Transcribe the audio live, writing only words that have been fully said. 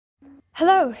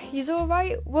Hello, you's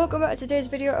alright? Welcome back to today's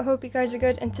video. I hope you guys are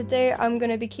good, and today I'm going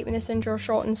to be keeping this intro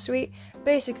short and sweet.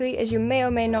 Basically, as you may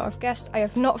or may not have guessed, I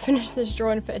have not finished this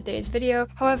drawing for today's video.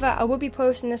 However, I will be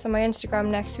posting this on my Instagram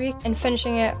next week and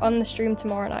finishing it on the stream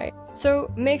tomorrow night.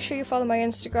 So make sure you follow my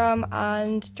Instagram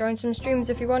and join some streams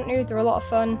if you want to. They're a lot of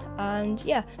fun. And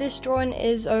yeah, this drawing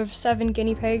is of 7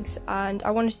 guinea pigs, and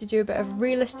I wanted to do a bit of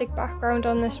realistic background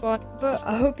on this one, but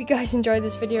I hope you guys enjoyed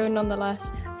this video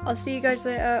nonetheless. I'll see you guys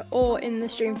later, or in the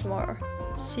stream tomorrow.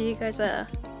 See you guys later.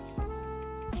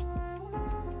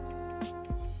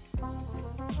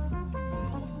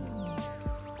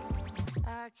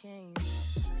 I can't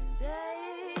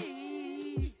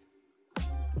stay.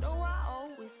 No, I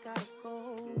always gotta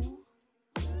go.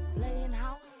 Playing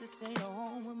house, this ain't a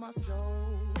home with my soul.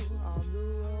 On the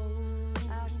road,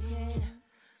 I can't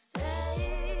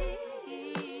stay.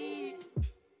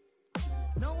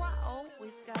 No, I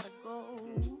always gotta go.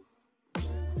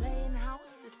 Playing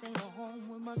house, this ain't a home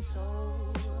with my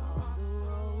soul. On the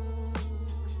road,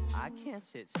 I can't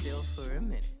sit still for a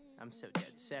minute. I'm so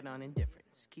dead set on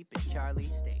indifference. Keep it Charlie,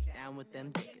 stay down with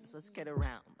them Dickens. Let's get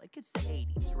around like it's the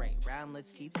 80s, right round,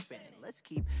 let's keep spinning. Let's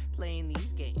keep playing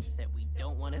these games that we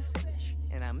don't want to finish.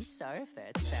 And I'm sorry if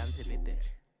that sounds a bit bitter,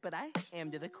 but I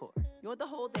am to the core. You want the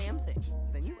whole damn thing,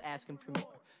 then you ask him for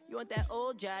more. You want that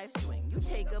old jive swing, you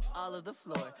take up all of the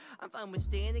floor. I'm fine with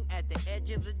standing at the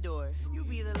edge of the door. You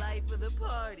be the life of the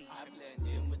party, I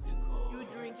blend in with the core. You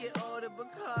drink it all to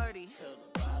Bacardi till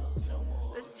the bottle's no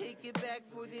more. Let's take it back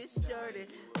for this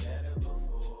started.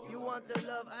 You want the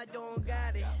love, I don't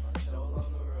got it. Got my soul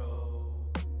on the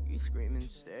road. You screaming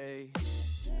stay,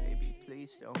 baby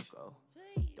please don't go.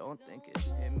 Don't think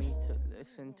it's in me to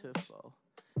listen to foe.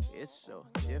 It's so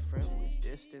different with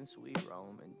distance we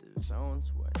roam into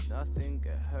zones where nothing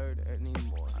get hurt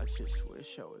anymore. I just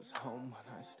wish I was home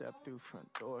when I stepped through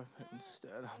front door, but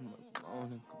instead I'm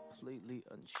alone and completely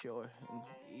unsure. And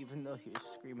even though you're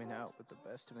screaming out with the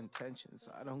best of intentions,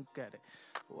 I don't get it.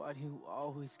 Why do you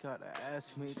always gotta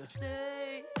ask me to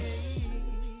stay.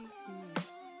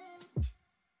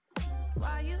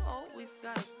 Why you always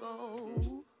gotta go?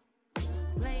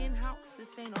 Playing house,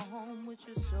 this ain't a home with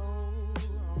your soul.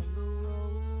 On the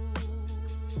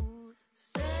road,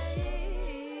 say,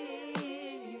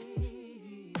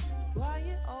 why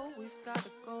you always gotta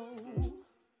go?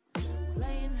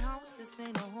 Playing house, this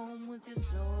ain't a home with your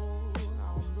soul.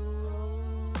 On the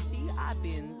road. See, I've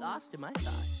been lost in my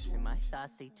thoughts, and my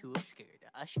thoughts stay too obscure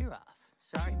to usher off.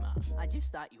 Sorry, Mom, I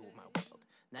just thought you were my world.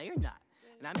 Now you're not.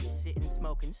 And I'm just sitting,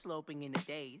 smoking, sloping in the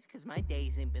days, cause my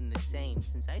days ain't been the same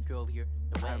since I drove here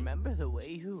away. I remember the way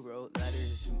you wrote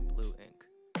letters in blue ink.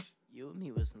 You and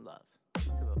me was in love.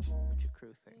 Think about what your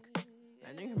crew think.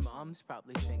 I know your moms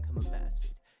probably think I'm a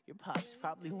bastard. Your pops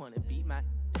probably want to beat my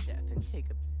to death and take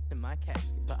a in my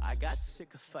casket. But I got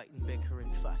sick of fighting,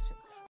 bickering, fussing.